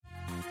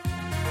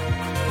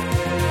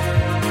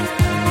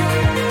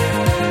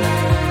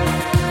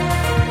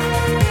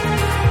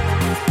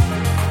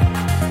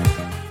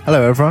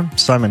Hello everyone,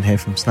 Simon here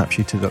from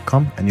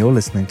snapshooter.com and you're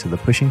listening to the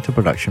Pushing to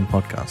Production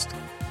podcast.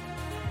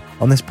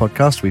 On this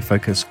podcast, we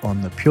focus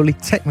on the purely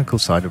technical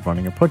side of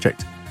running a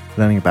project,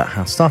 learning about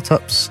how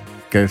startups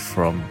go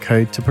from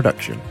code to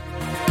production.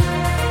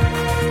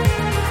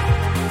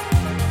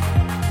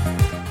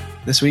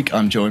 This week,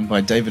 I'm joined by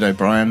David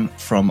O'Brien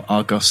from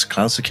ARGOS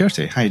Cloud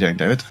Security. How are you doing,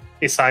 David?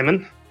 Hey,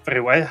 Simon.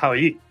 Very well. How are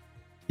you?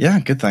 Yeah,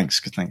 good, thanks.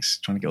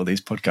 Trying to get all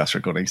these podcast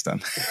recordings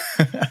done.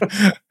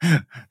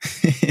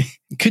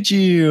 Could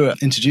you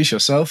introduce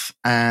yourself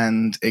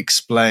and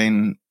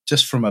explain,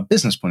 just from a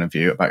business point of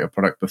view, about your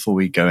product before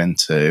we go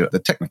into the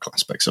technical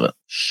aspects of it?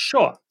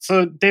 Sure.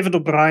 So, David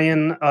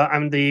O'Brien,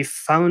 I'm the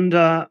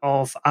founder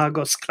of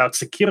ARGOS Cloud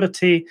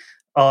Security.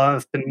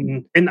 I've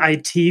been in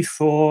IT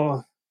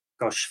for,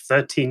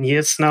 13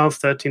 years now,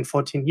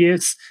 14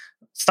 years.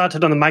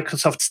 Started on the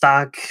Microsoft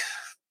stack,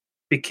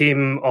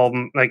 became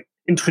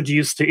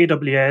introduced to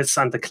AWS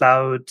and the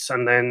cloud,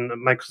 and then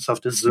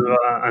Microsoft Azure.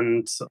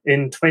 And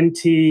in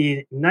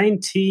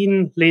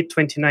late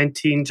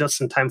 2019, just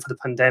in time for the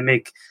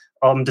pandemic,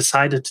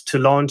 decided to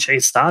launch a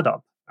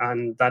startup,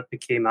 and that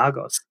became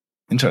ARGOS.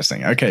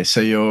 Interesting. Okay,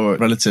 so you're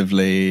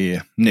relatively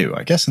new,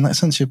 I guess. In that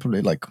sense, you're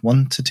probably like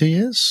 1 to 2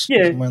 years?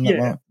 Yeah.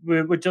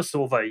 We're just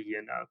over a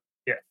year now.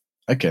 Yeah.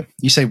 Okay.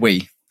 You say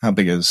we. How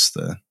big is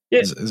the...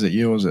 Yeah. Is it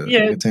you or is it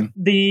a team?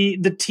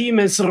 The team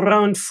is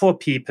around 4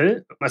 people.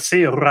 I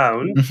say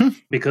around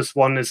because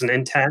one is an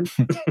intern.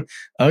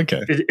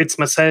 Okay. It's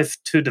myself,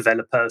 2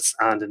 developers,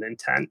 and an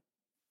intern.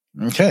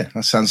 Okay,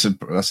 that sounds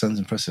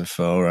impressive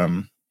for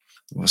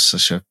was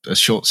such a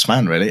short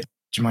span, really. Do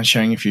you mind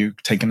sharing if you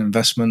take an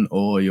investment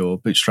or you're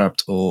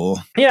bootstrapped or?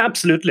 Yeah,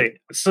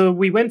 absolutely. So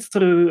we went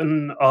through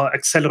an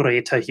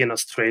accelerator here in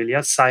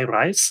Australia,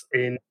 SciRise,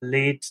 in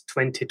late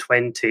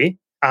 2020,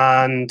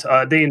 and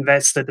they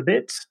invested a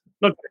bit.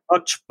 Not very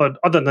much, but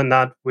other than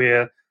that,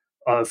 we're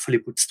fully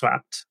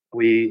bootstrapped.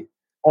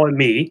 All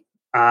me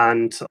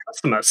and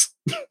customers.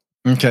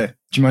 Okay.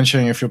 Do you mind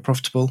sharing if you're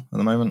profitable at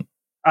the moment?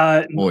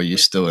 Or are you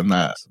still in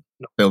that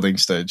building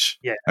stage?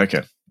 Yeah.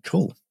 Okay,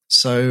 cool.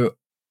 So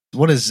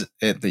what is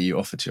it that you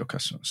offer to your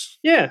customers?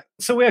 Yeah.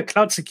 So we're a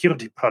cloud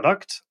security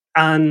product,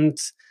 and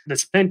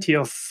there's plenty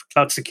of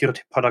cloud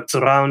security products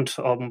around.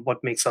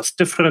 What makes us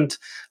different?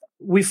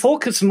 We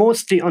focus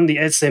mostly on the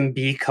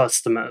SMB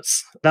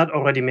customers. That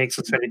already makes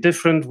us very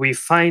different. We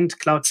find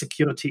cloud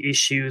security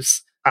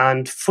issues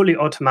and fully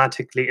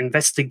automatically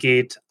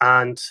investigate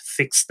and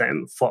fix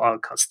them for our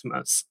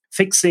customers.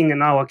 Fixing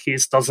in our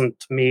case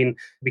doesn't mean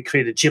we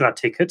create a Jira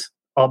ticket,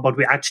 but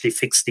we actually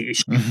fix the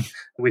issue.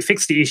 We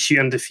fix the issue,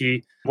 and if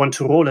you want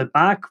to roll it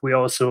back, we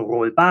also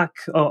roll back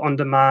on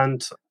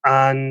demand.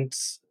 And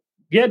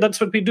yeah,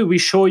 that's what we do. We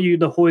show you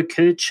the whole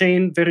kill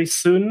chain very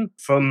soon,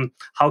 from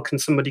how can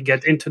somebody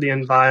get into the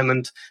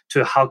environment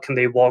to how can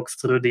they walk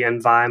through the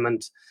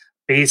environment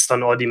based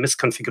on all the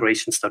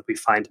misconfigurations that we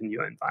find in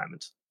your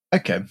environment.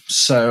 Okay,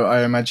 so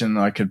I imagine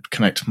I could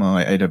connect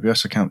my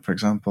AWS account, for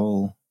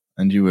example,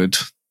 and you would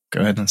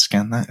go ahead and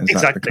scan that?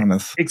 Is that the kind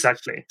of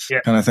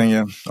kind of thing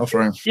you're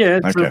offering?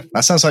 Yeah. Okay,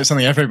 that sounds like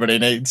something everybody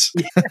needs.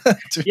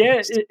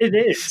 Yeah,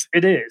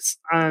 it is.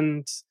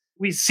 And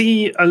we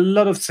see a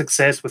lot of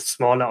success with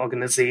smaller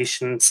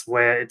organizations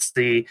where it's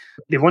you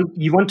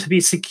want to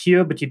be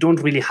secure, but you don't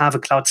really have a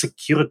cloud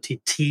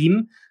security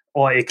team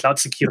or a cloud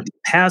security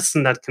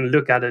person that can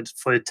look at it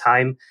full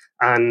time.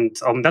 And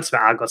that's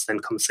where ARGOS then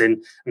comes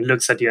in and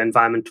looks at your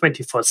environment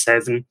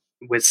 24/7.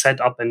 We're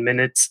set up in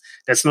minutes.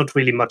 There's not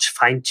really much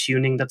fine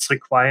tuning that's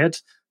required.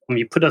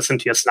 You put us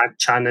into your Slack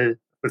channel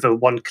with a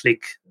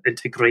 1-click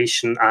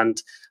integration,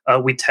 and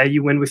we tell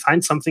you when we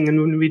find something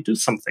and when we do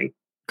something.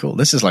 Cool.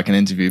 This is like an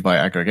interview by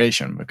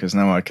aggregation, because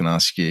now I can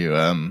ask you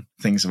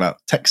things about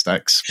tech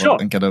stacks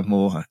and get a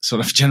more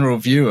sort of general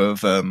view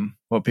of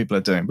what people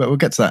are doing. But we'll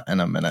get to that in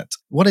a minute.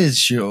 What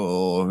is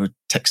your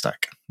tech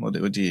stack? How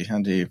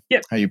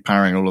are you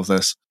powering all of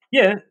this?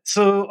 Yeah.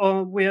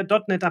 So we're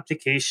a .NET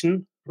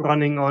application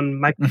running on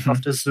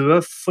Microsoft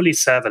Azure, fully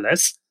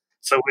serverless.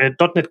 So we're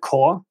 .NET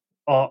Core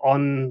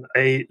on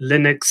a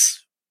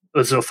Linux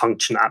Azure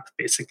function app,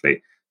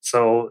 basically.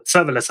 So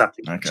serverless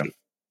application. Okay.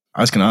 I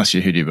was going to ask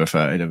you, who do you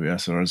prefer,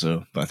 AWS or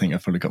Azure? But I think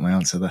I've probably got my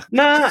answer there.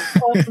 Nah.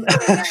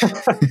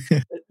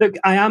 Look,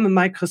 I am a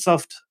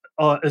Microsoft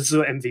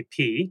Azure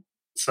MVP.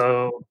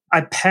 So I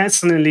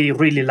personally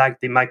really like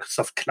the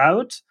Microsoft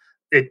Cloud.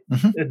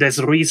 There's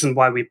a reason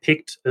why we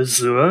picked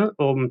Azure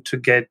to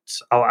get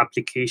our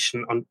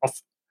application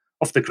off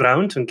the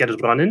ground and get it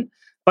running.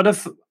 But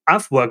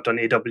I've worked on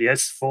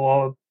AWS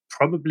for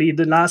probably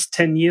the last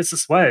 10 years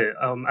as well.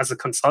 As a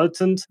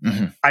consultant,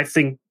 I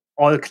think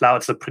all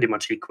clouds are pretty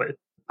much equal.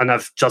 And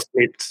I've just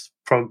made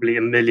probably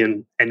 1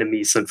 million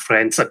enemies and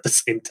friends at the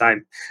same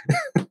time.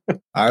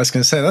 I was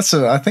going to say I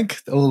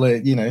think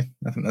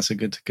that's a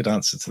good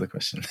answer to the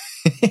question.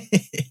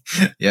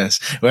 Yes,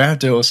 we have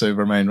to also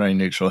remain very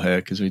neutral here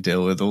because we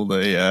deal with all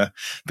the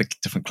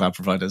different cloud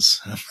providers.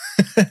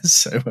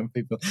 So when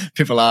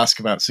people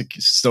ask about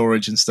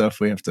storage and stuff,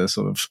 we have to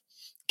sort of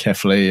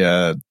carefully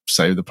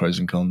say the pros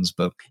and cons,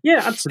 but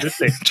yeah,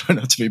 absolutely. try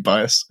not to be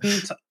biased.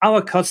 And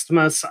our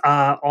customers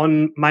are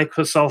on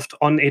Microsoft,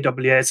 on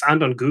AWS,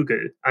 and on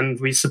Google, and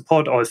we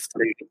support all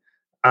three,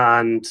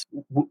 and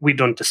we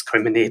don't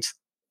discriminate.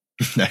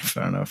 No,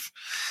 fair enough.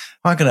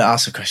 I'm going to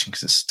ask a question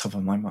because it's top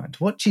of my mind.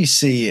 What do you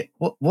see?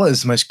 What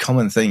is the most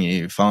common thing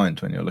you find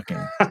when you're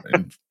looking,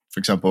 for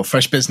example, a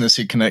fresh business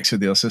who connects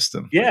with your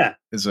system? Yeah,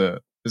 is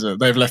it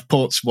they've left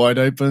ports wide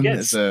open?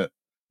 Yes.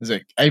 Is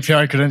it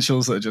API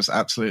credentials that are just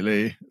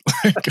absolutely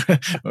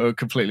or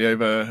completely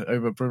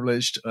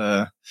overprivileged?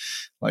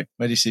 Like,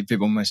 where do you see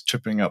people most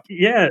tripping up?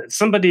 Yeah,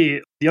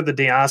 somebody the other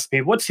day asked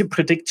me, "What's your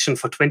prediction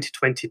for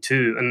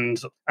 2022?" And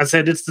I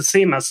said it's the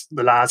same as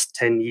the last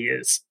 10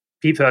 years.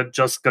 People are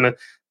just going to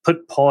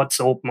put ports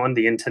open on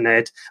the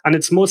internet, and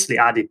it's mostly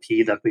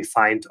RDP that we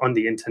find on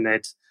the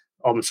internet.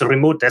 So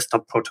remote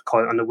desktop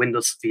protocol on a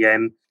Windows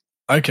VM.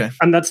 Okay.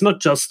 And that's not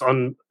just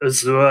on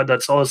Azure,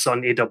 that's also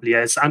on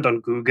AWS and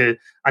on Google,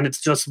 and it's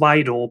just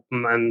wide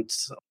open. And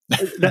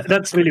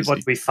that's really what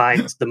we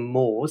find the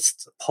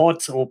most,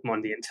 ports open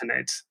on the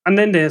internet. And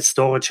then there's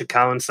storage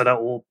accounts that are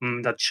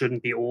open that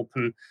shouldn't be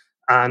open.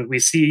 And we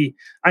see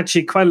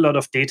actually quite a lot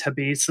of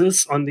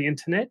databases on the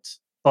internet.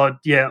 But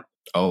yeah.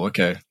 Oh,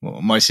 okay.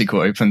 Well,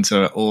 MySQL open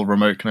to all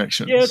remote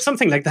connections. Yeah, it's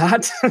something like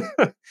that.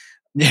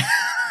 Yeah.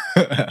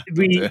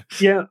 We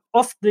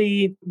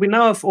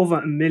now have over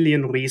 1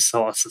 million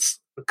resources,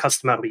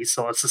 customer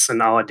resources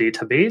in our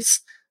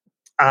database,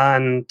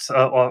 and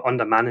or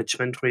under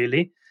management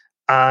really.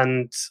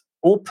 And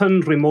open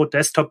remote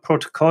desktop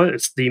protocol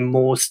is the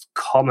most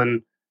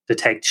common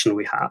detection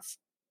we have.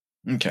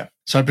 Okay,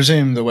 so I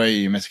presume the way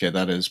you mitigate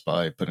that is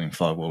by putting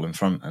firewall in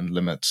front and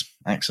limit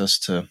access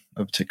to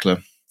a particular,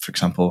 for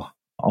example,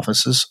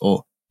 offices,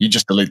 or you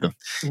just delete them?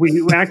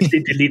 We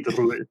actually delete the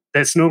rule.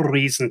 There's no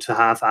reason to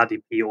have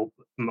RDP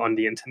open on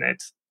the internet.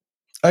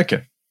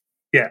 Okay.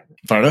 Yeah.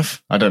 Fair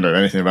enough. I don't know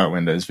anything about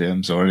Windows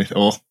VMs or anything,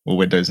 or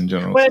Windows in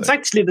general. Well, it's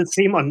actually the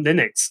same on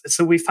Linux.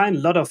 So we find a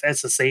lot of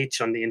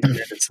SSH on the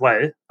internet as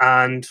well,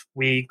 and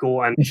we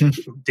go and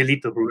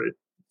delete the rule.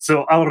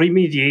 So our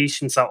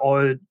remediations are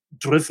all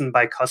driven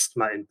by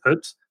customer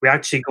input. We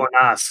actually go and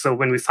ask. So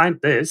when we find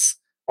this,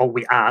 or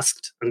we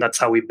asked, and that's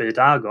how we build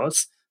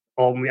Argos,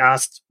 or we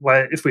asked,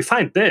 well, if we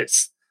find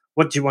this,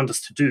 what do you want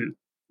us to do?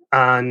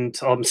 And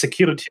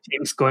security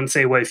teams go and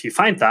say, well, if you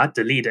find that,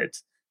 delete it.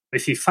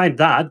 If you find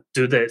that,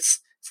 do this.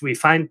 If we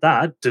find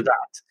that, do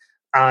that.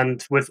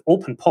 And with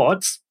open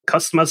ports,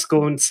 customers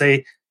go and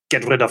say,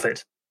 get rid of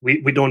it.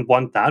 We don't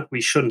want that.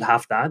 We shouldn't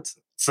have that.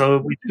 So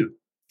we do.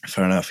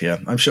 Fair enough, yeah.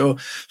 I'm sure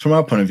from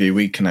our point of view,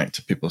 we connect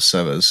to people's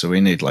servers, so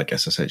we need like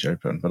SSH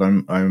open. But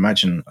I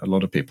imagine a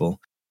lot of people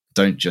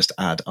don't just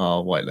add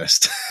our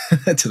whitelist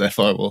to their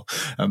firewall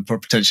and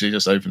potentially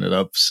just open it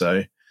up.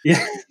 So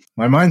yeah,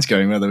 my mind's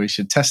going whether we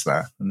should test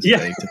that and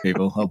say to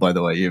people, "Oh, by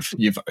the way,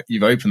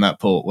 you've opened that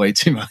port way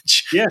too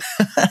much." Yeah,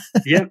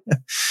 yeah,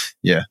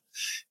 yeah.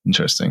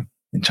 Interesting.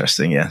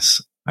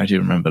 Yes, I do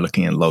remember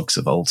looking at logs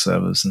of old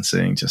servers and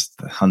seeing just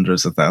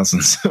hundreds of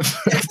thousands of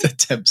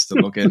attempts to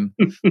log in.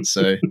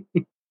 So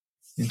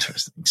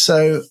interesting.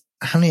 So,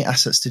 how many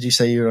assets did you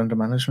say you were under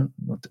management?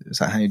 Is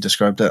that how you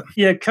described it?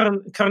 Yeah,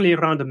 currently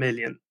around 1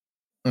 million.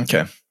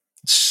 Okay.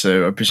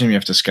 So I presume you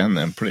have to scan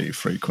them pretty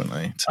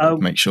frequently to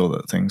make sure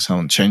that things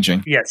aren't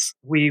changing. Yes,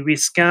 we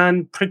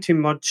scan pretty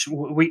much,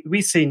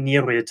 we say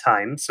near real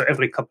time. So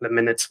every couple of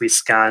minutes we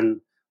scan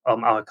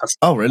our customers.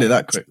 Oh, really?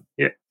 That quick?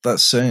 Yeah.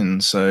 That's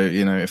soon. So,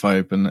 if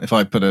I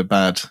put a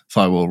bad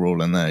firewall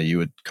rule in there, you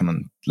would come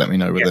and let me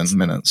know within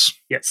minutes.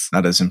 Yes.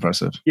 That is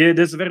impressive. Yeah,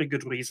 there's a very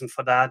good reason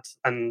for that.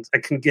 And I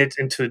can get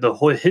into the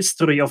whole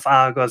history of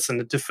Argos in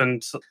a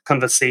different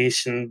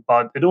conversation,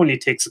 but it only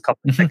takes a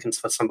couple of seconds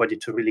for somebody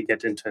to really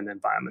get into an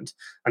environment.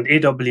 And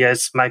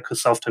AWS,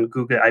 Microsoft, and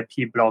Google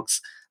IP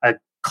blocks are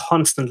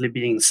constantly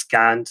being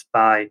scanned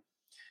by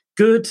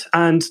good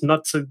and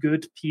not so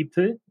good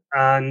people.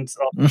 And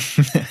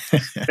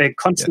they're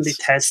constantly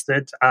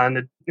tested.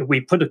 And we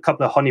put a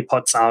couple of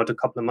honeypots out a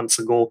couple of months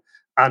ago.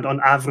 And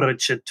on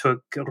average, it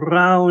took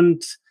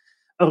around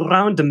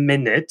a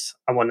minute,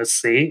 I want to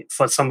say,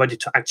 for somebody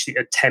to actually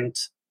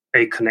attempt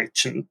a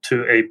connection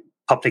to a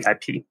public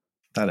IP.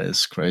 That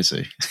is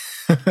crazy.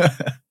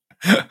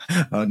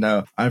 Oh,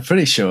 no. I'm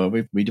pretty sure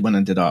we went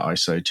and did our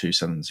ISO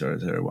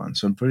 27001.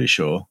 So I'm pretty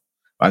sure,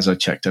 as I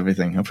checked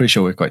everything, I'm pretty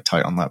sure we're quite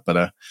tight on that,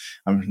 but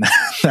I'm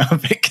now a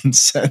bit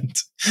concerned.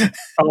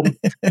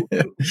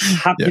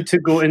 Happy to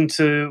go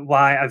into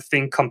why I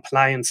think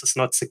compliance is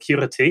not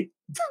security.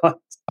 But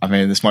I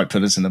mean, this might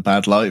put us in a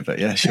bad light, but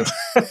yeah, sure.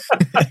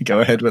 Go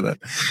ahead with it.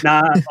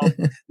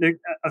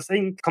 I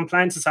think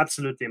compliance is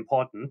absolutely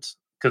important,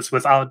 because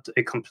without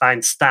a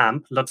compliance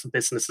stamp, lots of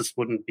businesses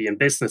wouldn't be in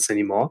business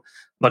anymore.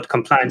 But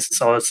compliance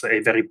is also a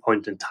very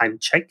point-in-time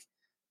check,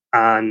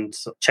 and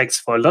checks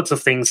for lots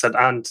of things that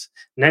aren't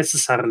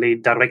necessarily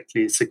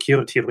directly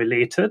security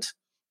related.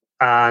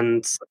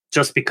 And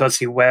just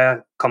because you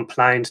were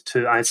compliant to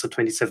ISO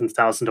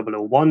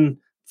 27001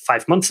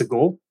 5 months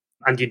ago,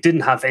 and you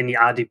didn't have any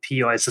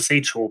RDP or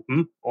SSH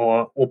open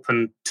or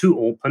open to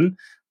open,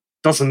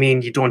 doesn't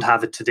mean you don't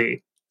have it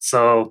today.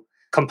 So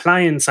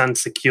compliance and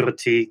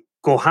security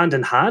go hand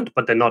in hand,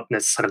 but they're not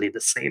necessarily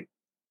the same.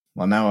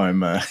 Well, now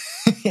I'm.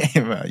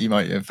 You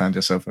might have found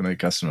yourself a new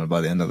customer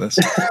by the end of this,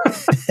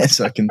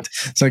 so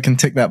I can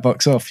tick that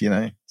box off.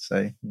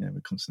 So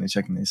we're constantly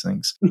checking these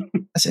things.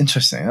 That's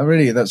interesting.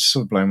 That's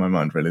sort of blown my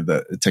mind. Really,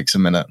 that it takes a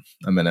minute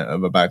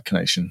of a bad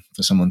connection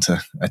for someone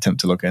to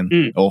attempt to log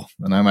in.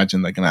 And I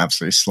imagine they're going to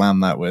absolutely slam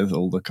that with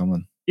all the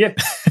common. Yeah.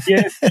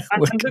 And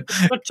look,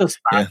 it's not just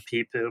bad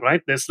people,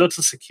 right? There's lots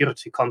of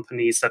security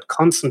companies that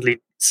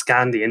constantly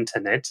scan the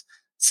internet.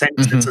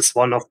 Census is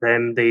one of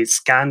them. They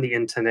scan the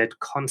internet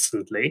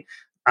constantly.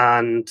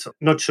 And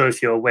not sure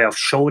if you're aware of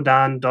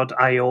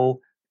Shodan.io.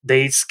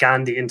 They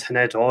scan the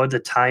internet all the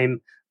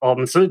time.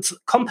 So it's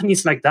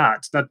companies like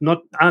that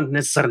aren't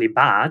necessarily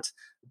bad,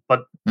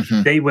 but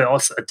they will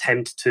also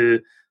attempt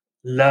to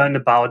learn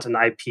about an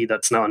IP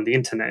that's now on the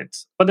internet.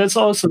 But there's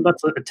also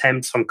lots of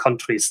attempts from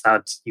countries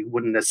that you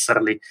wouldn't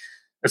necessarily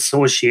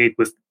associate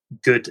with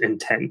good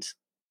intent.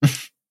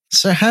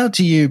 So how have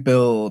you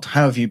built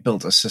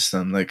a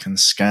system that can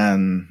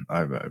scan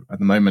at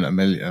the moment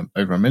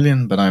over 1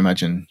 million, but I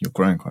imagine you're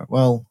growing quite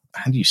well.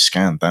 How do you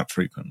scan that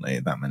frequently,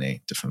 that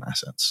many different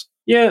assets?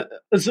 Yeah,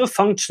 Azure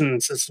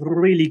Functions is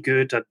really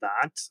good at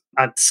that,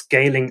 at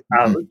scaling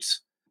out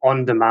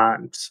on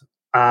demand.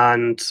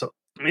 And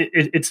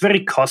it's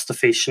very cost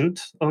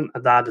efficient on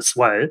that as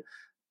well.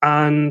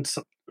 And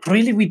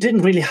really, we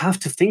didn't really have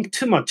to think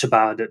too much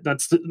about it.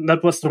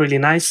 That was the really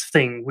nice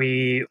thing.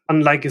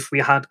 Unlike if we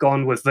had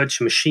gone with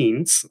virtual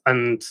machines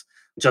and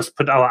just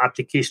put our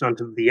application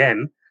onto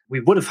VM, we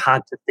would have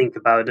had to think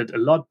about it a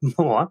lot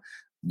more.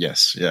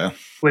 Yes, yeah.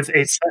 With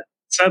a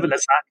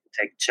serverless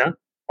architecture,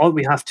 all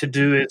we have to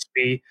do is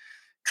we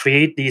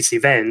create these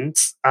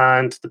events,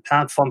 and the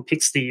platform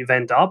picks the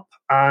event up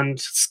and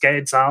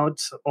scales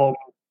out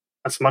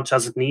as much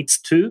as it needs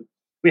to.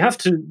 We have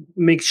to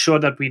make sure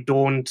that we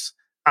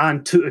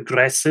aren't too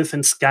aggressive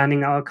in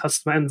scanning our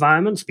customer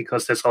environments,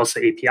 because there's also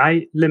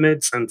API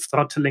limits and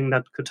throttling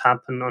that could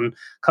happen on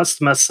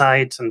customer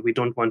side, and we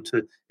don't want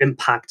to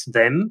impact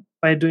them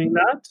by doing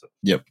that.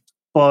 Yep.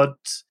 But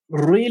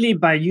really,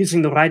 by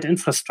using the right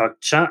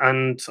infrastructure,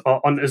 and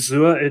on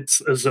Azure,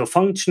 it's Azure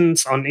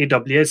Functions. On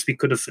AWS, we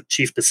could have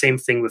achieved the same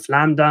thing with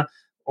Lambda,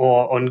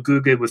 or on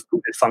Google with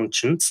Google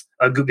Functions,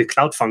 Google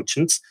Cloud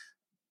Functions.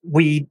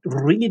 We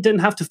really didn't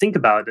have to think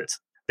about it.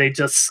 They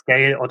just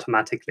scale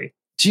automatically.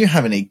 Do you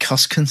have any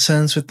cost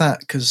concerns with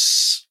that?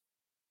 Because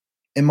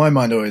in my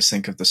mind, I always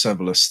think of the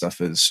serverless stuff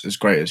as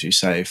great, as you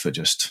say, for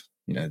just,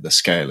 the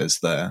scale is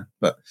there.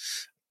 But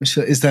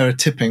is there a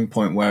tipping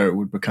point where it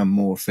would become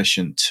more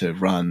efficient to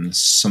run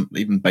some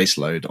even base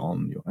load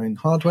on your own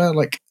hardware?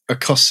 Like, are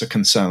costs a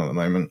concern at the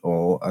moment,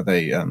 or are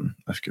they a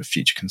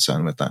future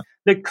concern with that?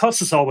 The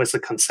cost is always a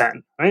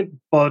concern, right?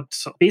 But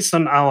based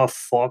on our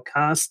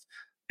forecast,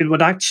 it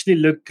would actually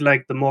look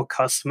like the more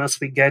customers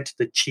we get,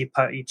 the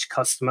cheaper each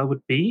customer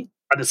would be.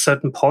 At a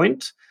certain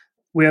point,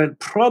 we're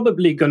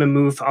probably going to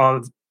move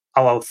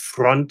our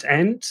front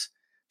end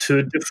to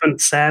a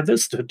different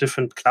service, to a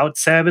different cloud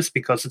service,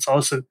 because it's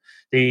also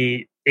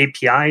the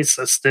APIs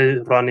are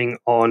still running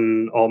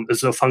on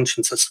Azure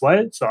Functions as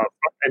well. So our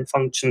front end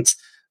functions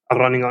are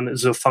running on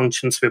Azure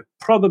Functions. We're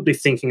probably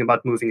thinking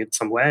about moving it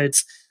somewhere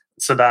else,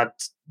 so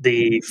that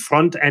the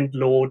front end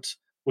load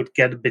would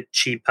get a bit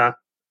cheaper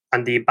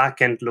and the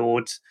back end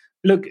load.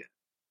 Look,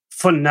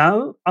 for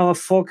now, our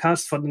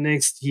forecast for the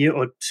next year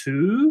or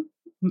two,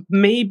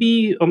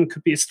 maybe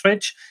could be a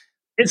stretch,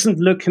 isn't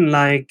looking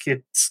like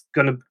it's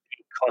going to be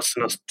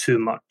costing us too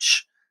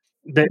much.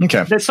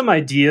 There's some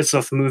ideas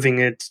of moving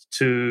it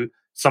to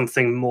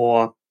something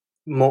more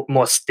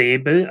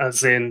stable,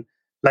 as in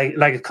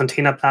like a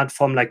container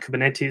platform like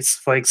Kubernetes,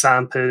 for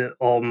example,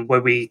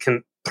 where we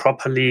can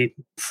properly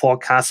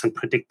forecast and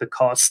predict the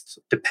cost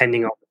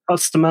depending on the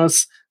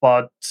customers.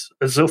 But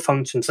Azure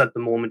Functions at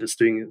the moment is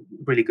doing a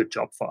really good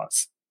job for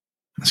us.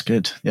 That's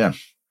good. Yeah,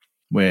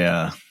 we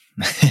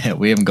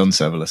haven't gone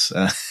serverless.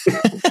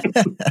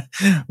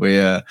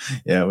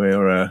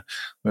 We're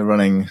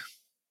running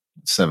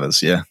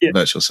servers,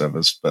 virtual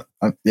servers. But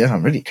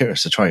I'm really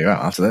curious to try you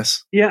out after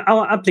this. Yeah,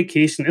 our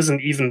application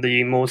isn't even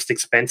the most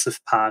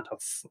expensive part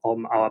of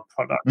our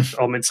product.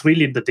 It's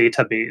really the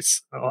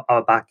database,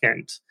 our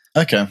backend.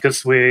 Okay,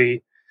 because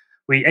we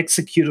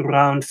execute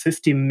around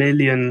 50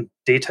 million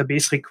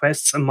database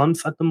requests a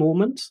month at the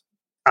moment.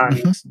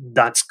 And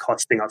that's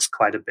costing us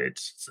quite a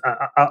bit.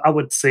 I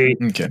would say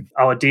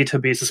our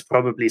database is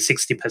probably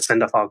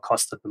 60% of our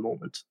cost at the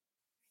moment.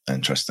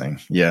 Interesting.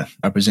 Yeah.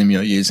 I presume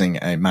you're using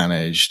a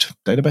managed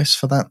database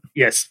for that?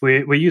 Yes,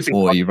 we're using...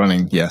 Or are you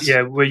running... Yes.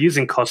 Yeah, we're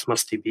using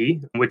Cosmos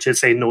DB, which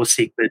is a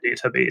NoSQL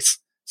database,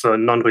 so a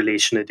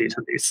non-relational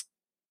database.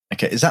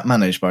 Okay, is that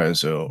managed by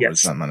Azure, yes, or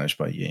is that managed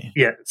by you?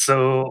 Yeah,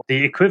 so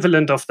the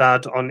equivalent of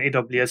that on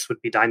AWS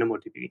would be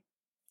DynamoDB.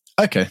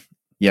 Okay.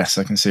 Yes,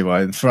 I can see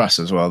why. For us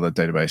as well, the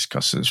database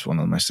cost is one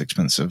of the most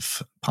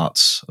expensive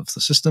parts of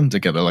the system to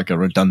get a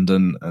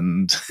redundant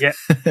and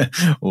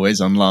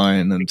always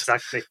online and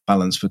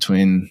balance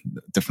between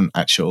different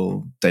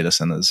actual data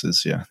centers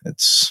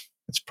it's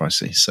it's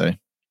pricey. So,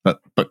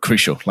 but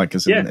crucial. Like,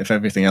 as in, if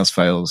everything else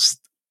fails,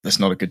 it's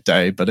not a good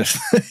day. But if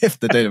if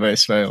the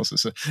database fails,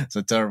 it's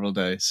a terrible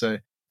day. So,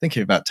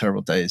 thinking about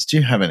terrible days, do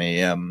you have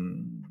any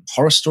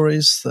horror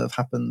stories that have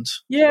happened?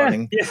 Yeah.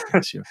 In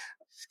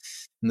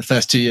the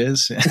first 2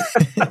 years.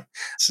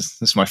 This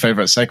is my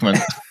favorite segment.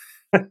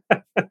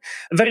 A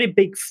very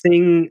big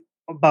thing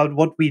about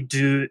what we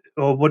do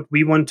or what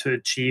we want to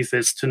achieve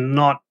is to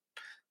not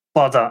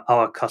bother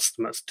our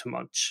customers too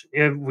much.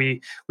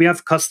 We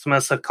have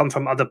customers that come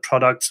from other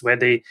products where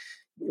they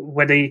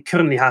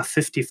currently have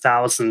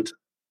 50,000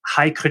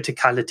 high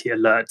criticality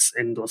alerts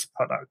in those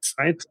products,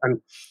 right?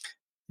 And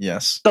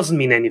yes, doesn't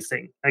mean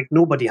anything. Like,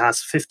 nobody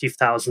has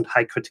 50,000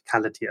 high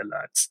criticality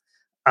alerts.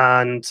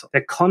 And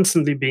they're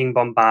constantly being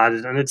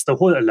bombarded, and it's the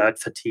whole alert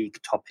fatigue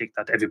topic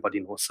that everybody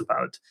knows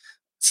about.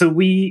 So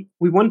we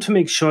want to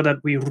make sure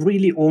that we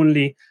really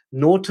only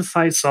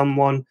notify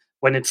someone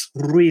when it's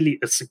really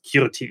a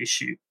security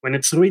issue, when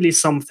it's really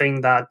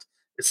something that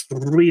is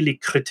really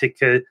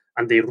critical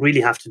and they really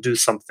have to do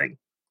something.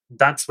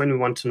 That's when we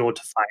want to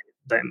notify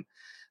them.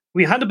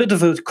 We had a bit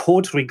of a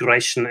code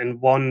regression in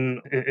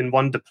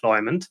one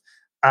deployment,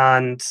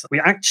 and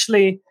we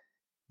actually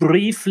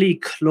briefly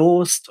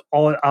closed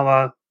all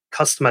our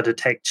customer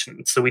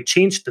detection. So we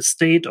changed the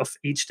state of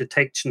each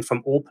detection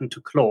from open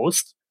to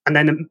closed. And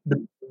then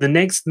the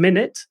next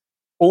minute,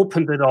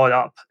 opened it all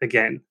up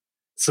again.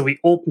 So we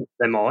opened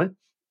them all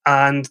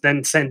and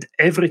then sent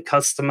every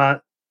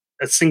customer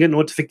a single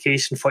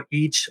notification for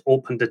each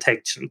open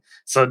detection.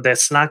 So their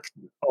Slack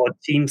or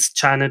Teams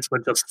channels were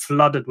just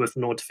flooded with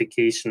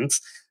notifications.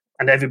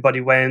 And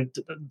everybody went,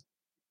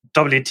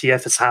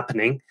 WTF is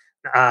happening.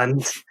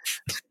 And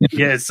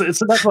yes, so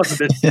that was a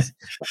bit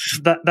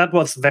that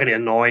was very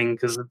annoying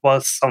because it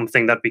was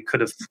something that we could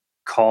have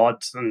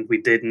caught and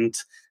we didn't.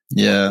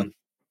 Yeah.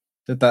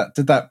 Did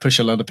that push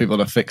a lot of people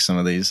to fix some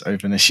of these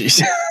open issues?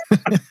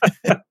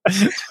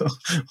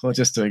 or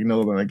just to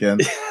ignore them again?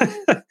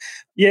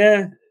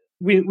 Yeah.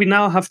 We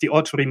now have the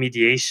auto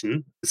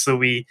remediation. So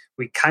we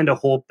kind of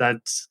hope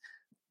that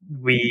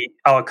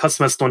our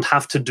customers don't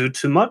have to do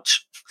too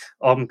much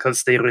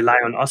because they rely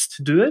on us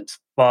to do it.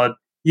 But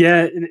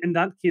yeah, in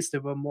that case, they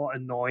were more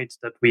annoyed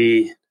that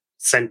we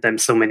sent them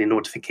so many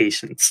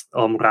notifications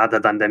rather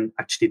than them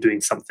actually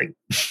doing something.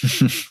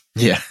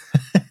 Yeah,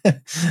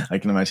 I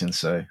can imagine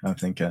so. I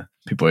think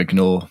people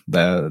ignore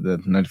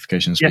the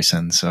notifications we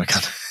send, so I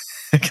can't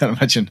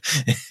imagine.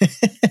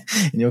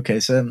 In your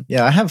case,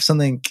 I have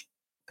something.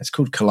 It's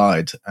called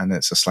Collide, and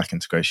it's a Slack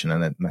integration,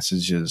 and it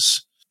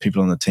messages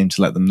people on the team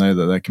to let them know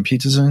that their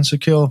computers are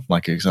insecure.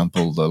 Like,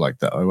 example,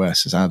 the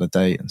OS is out of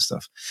date and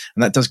stuff.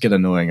 And that does get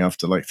annoying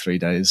after 3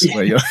 days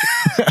where you're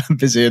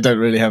busy and don't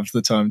really have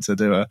the time to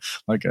do a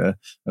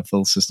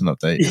full system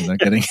update, and they're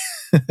getting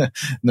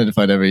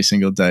notified every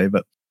single day.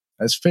 But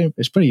it's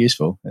pretty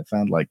useful. It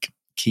found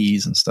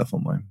keys and stuff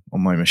on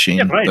my machine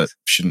that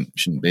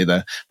shouldn't be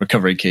there.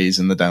 Recovery keys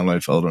in the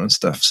download folder and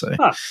stuff. So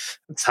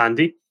it's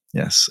handy.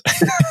 Yes.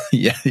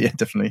 yeah,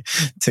 definitely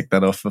tick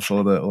that off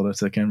before the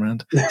auditor came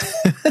around.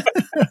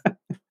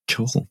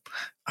 Cool.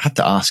 I had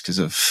to ask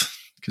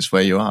because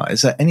where you are,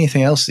 is there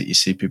anything else that you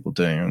see people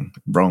doing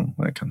wrong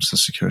when it comes to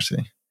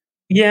security?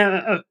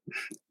 Yeah,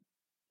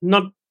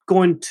 not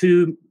going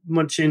too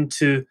much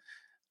into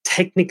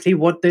technically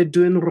what they're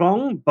doing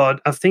wrong, but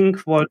I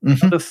think what a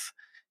lot of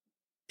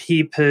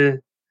people,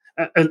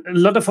 a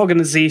lot of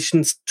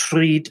organizations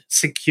treat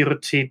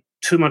security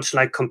too much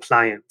like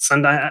compliance.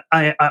 And I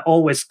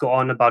always go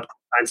on about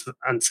compliance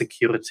and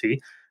security.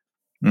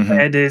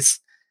 It is,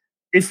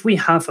 if we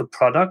have a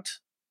product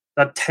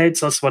that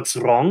tells us what's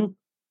wrong,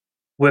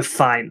 we're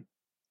fine.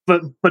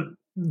 But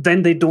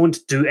then they don't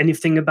do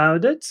anything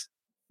about it.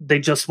 They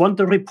just want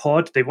the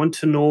report. They want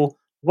to know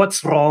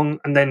what's wrong,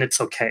 and then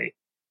it's okay.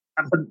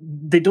 But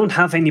they don't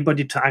have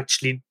anybody to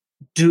actually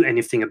do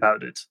anything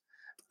about it.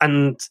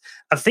 And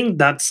I think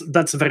that's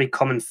a very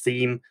common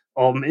theme.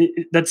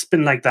 That's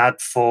been like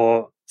that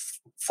for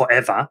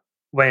forever.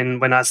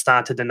 When I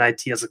started in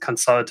IT as a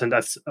consultant,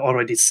 I've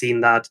already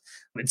seen that.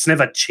 It's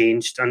never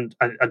changed, and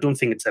I don't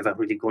think it's ever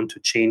really going to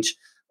change.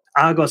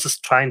 ARGOS is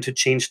trying to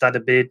change that a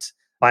bit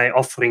by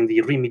offering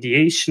the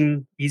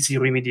remediation, easy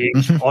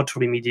remediation, auto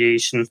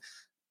remediation,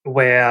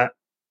 where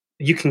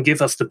you can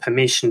give us the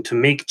permission to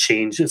make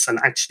changes and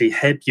actually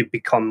help you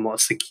become more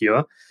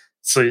secure.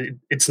 So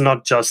it's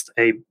not just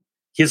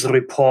here's a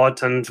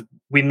report and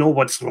we know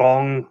what's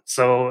wrong.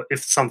 So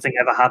if something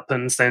ever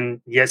happens,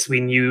 then yes,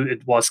 we knew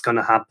it was going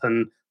to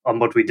happen,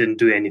 but we didn't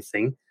do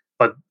anything.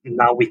 But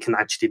now we can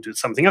actually do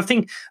something. I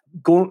think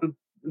go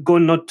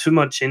not too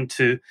much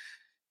into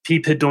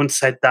people don't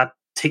set that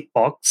tick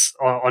box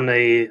on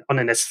an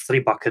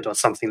S3 bucket or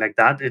something like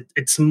that.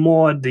 It's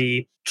more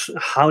the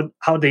how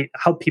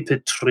people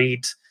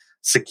treat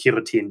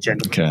security in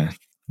general. Okay,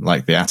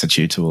 like the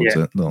attitude towards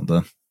it, not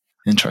the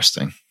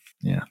interesting.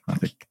 Yeah, I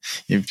think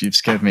you've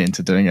scared me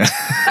into doing it.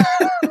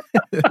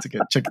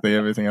 to check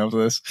everything after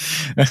this.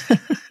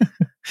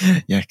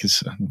 Yeah,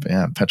 because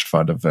I'm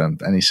petrified of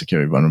any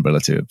security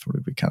vulnerability would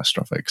probably be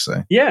catastrophic.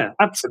 So yeah,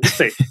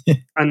 absolutely.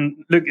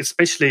 And look,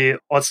 especially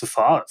also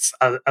for us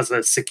as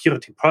a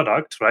security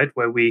product, right,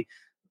 where we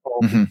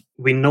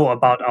know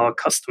about our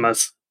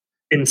customers'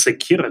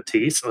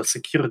 insecurities or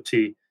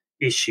security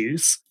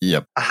issues.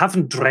 Yep. I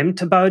haven't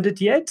dreamt about it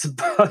yet,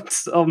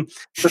 but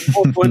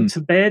before going to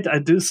bed, I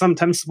do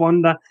sometimes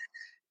wonder,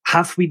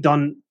 have we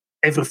done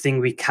everything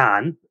we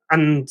can?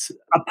 And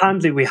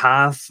apparently we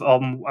have.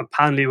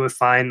 Apparently we're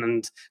fine,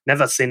 and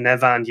never say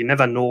never, and you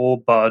never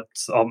know. But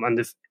and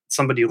if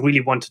somebody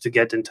really wanted to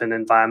get into an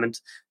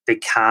environment, they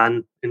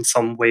can in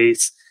some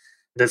ways.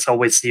 There's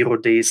always 0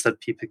 days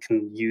that people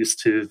can use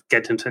to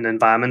get into an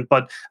environment.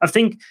 But I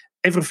think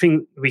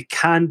everything we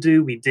can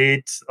do, we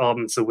did.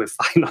 So we're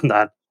fine on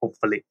that,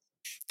 hopefully.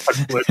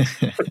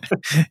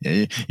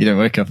 Yeah, you don't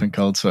wake up in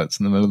cold sweats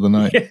in the middle of the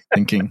night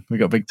thinking we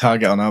got a big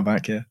target on our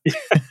back here.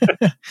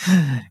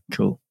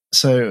 Cool.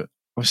 So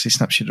obviously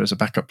Snapshooter is a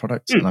backup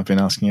product, and I've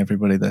been asking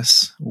everybody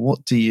this.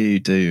 What do you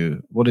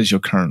do? What is your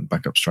current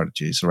backup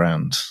strategies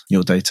around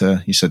your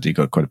data? You said you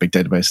got quite a big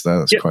database there.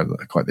 That's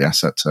quite the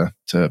asset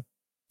to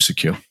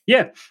secure.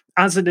 Yeah.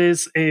 As it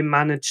is a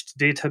managed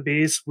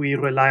database, we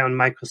rely on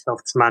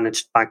Microsoft's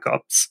managed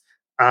backups.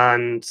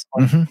 And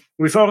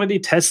we've already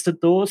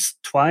tested those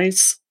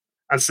twice,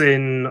 as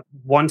in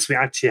once we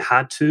actually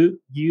had to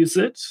use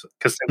it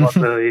because there was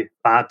a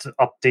bad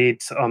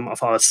update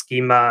of our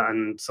schema,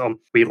 and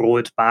we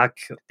rolled back.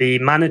 The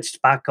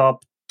managed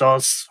backup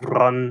does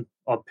run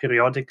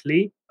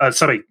periodically.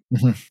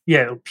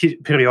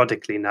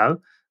 Periodically now.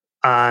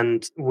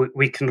 And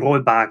we can roll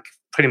back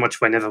pretty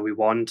much whenever we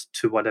want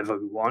to whatever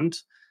we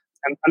want.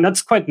 And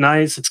that's quite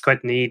nice. It's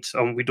quite neat.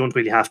 We don't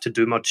really have to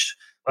do much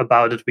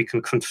about it. We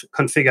can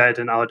configure it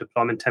in our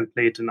deployment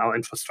template in our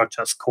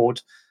infrastructure as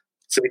code.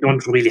 So we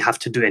don't really have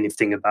to do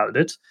anything about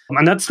it.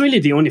 And that's really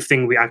the only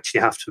thing we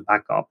actually have to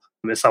back up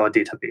is our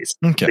database.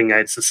 Everything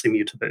else is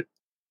immutable.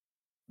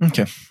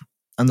 Okay.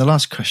 And the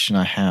last question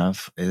I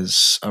have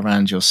is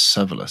around your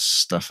serverless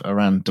stuff,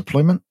 around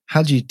deployment.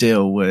 How do you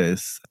deal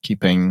with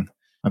keeping,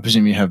 I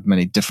presume you have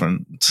many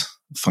different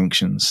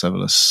functions,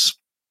 serverless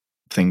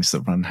things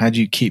that run. How do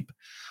you keep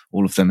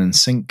all of them in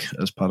sync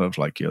as part of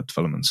like your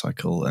development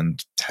cycle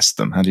and test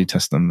them? How do you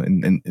test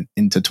them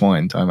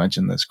intertwined? I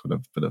imagine there's quite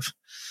a bit of,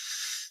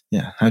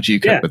 how do you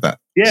cope with that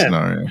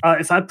scenario?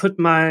 If I put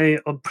my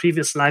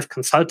previous life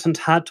consultant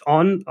hat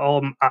on,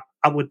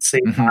 I would say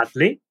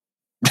badly.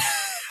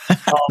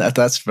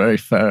 That's very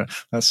fair.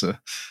 That's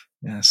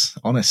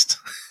honest.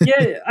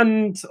 Yeah,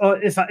 and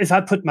if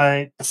I put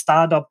my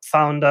startup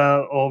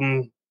founder,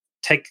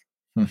 tech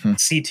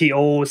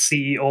CTO,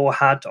 CEO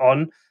hat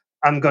on,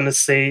 I'm going to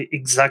say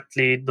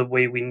exactly the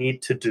way we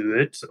need to do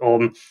it.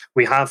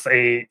 We have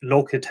a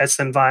local test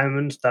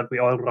environment that we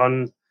all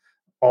run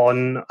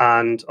on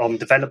and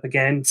develop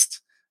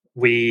against.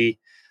 We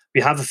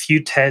have a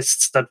few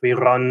tests that we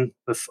run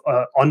with,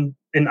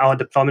 in our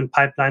deployment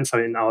pipeline, so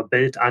in our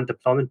build and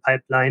deployment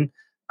pipeline.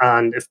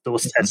 And if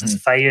those tests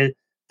fail,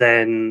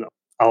 then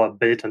our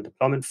build and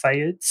deployment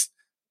fails.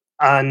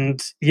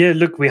 And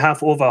look, we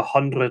have over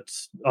 100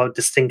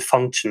 distinct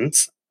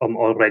functions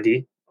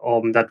already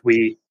that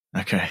we...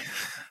 Okay.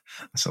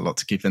 That's a lot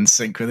to keep in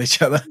sync with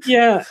each other.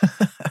 Yeah.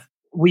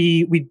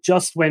 We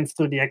just went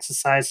through the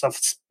exercise of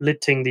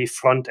splitting the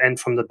front end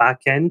from the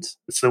back end.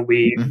 So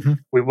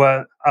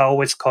I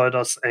always called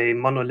us a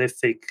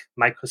monolithic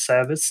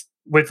microservice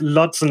with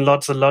lots and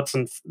lots and lots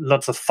and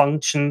lots of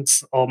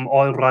functions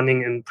all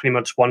running in pretty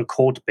much one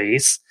code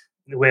base.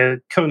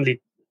 We're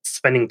currently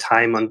spending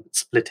time on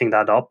splitting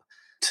that up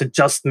to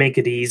just make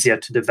it easier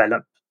to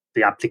develop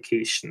the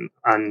application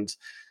and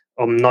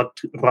not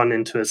run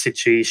into a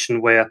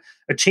situation where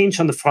a change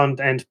on the front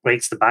end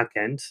breaks the back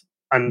end.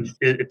 And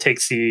it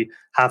takes you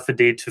half a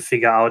day to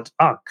figure out,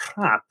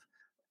 crap,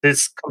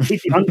 this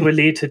completely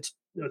unrelated,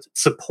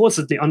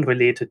 supposedly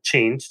unrelated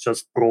change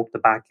just broke the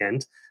back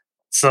end.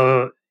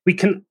 So we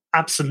can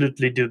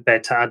absolutely do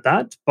better at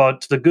that.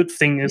 But the good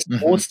thing is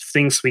most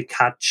things we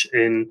catch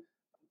in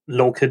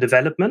local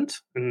development,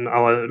 in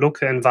our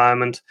local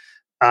environment,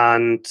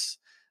 and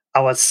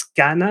our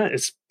scanner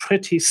is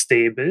pretty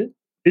stable.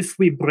 If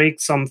we break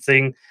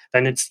something,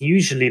 then it's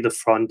usually the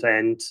front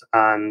end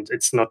and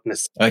it's not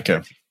necessarily.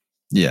 Okay.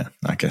 Yeah,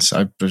 I guess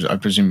I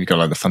presume you got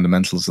like the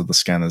fundamentals of the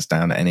scanners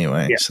down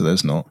anyway, so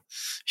there's not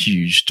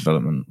huge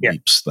development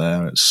leaps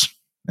there. It's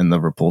in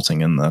the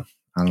reporting and the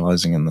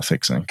analyzing and the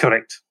fixing.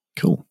 Correct.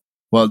 Cool.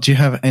 Well, do you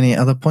have any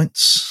other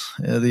points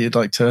that you'd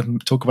like to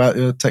talk about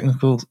your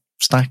technical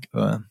stack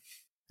or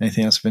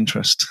anything else of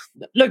interest?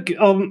 Look,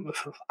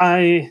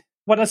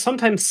 what I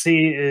sometimes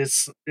see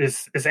is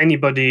if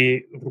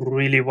anybody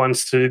really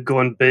wants to go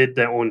and build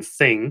their own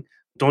thing,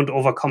 don't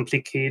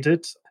overcomplicate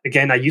it.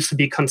 Again, I used to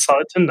be a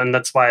consultant, and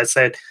that's why I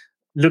said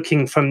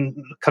looking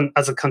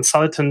as a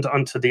consultant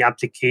onto the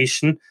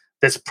application,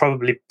 there's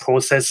probably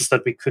processes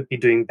that we could be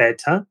doing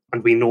better,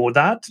 and we know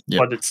that,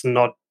 but it's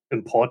not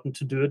important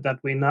to do it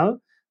that way now.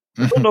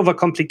 Don't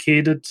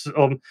overcomplicate it.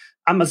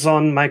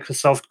 Amazon,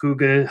 Microsoft,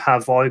 Google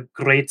have all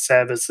great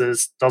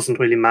services. Doesn't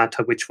really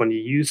matter which one you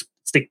use.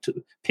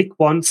 Pick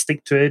one,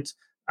 stick to it,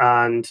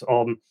 and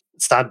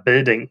start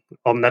building.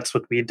 That's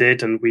what we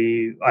did, and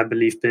I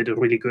believe, built a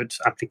really good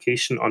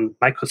application on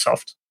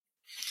Microsoft.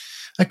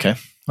 Okay.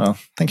 Well,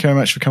 thank you very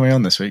much for coming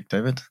on this week,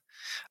 David.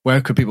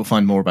 Where could people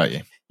find more about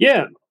you?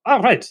 Yeah.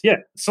 All right. Yeah.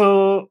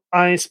 So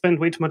I spend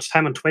way too much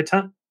time on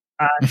Twitter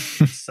at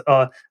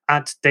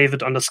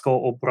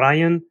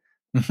David_O'Brien.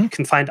 You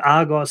can find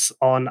Argos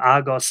on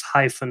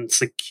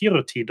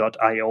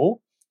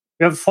argos-security.io.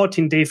 We have a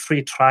 14-day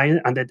free trial,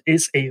 and it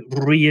is a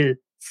real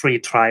free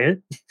trial.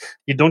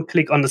 You don't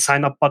click on the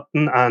sign up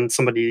button and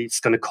somebody's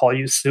going to call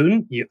you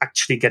soon. You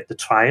actually get the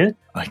trial.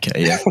 Okay,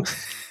 yeah.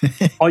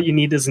 All you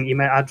need is an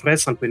email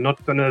address, and we're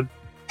not going to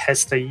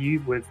pester you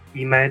with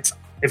emails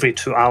every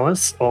 2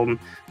 hours.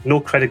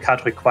 No credit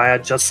card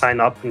required. Just sign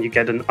up and you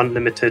get an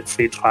unlimited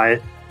free trial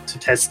to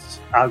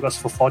test Argos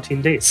for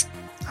 14 days.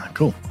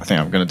 Cool. I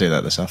think I'm going to do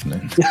that this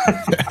afternoon.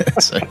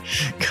 So,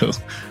 cool.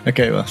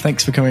 Okay, well,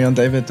 thanks for coming on,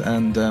 David,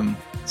 and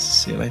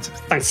see you later.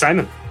 Thanks,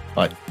 Simon.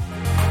 Bye.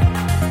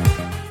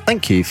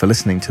 Thank you for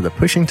listening to the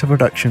Pushing to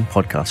Production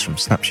podcast from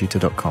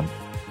Snapshooter.com.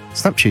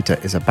 Snapshooter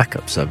is a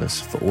backup service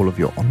for all of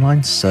your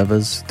online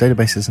servers,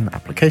 databases, and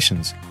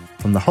applications,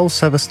 from the whole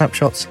server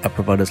snapshots at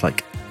providers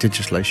like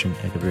DigitalOcean,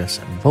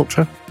 AWS, and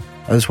Vultr,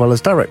 as well as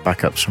direct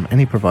backups from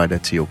any provider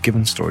to your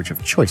given storage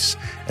of choice,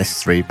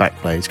 S3,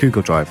 Backblaze,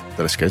 Google Drive,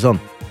 the list goes on.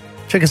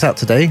 Check us out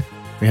today.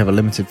 We have a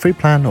limited free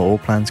plan, or all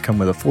plans come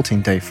with a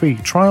 14-day free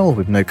trial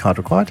with no card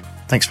required.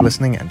 Thanks for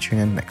listening, and tune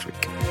in next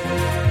week.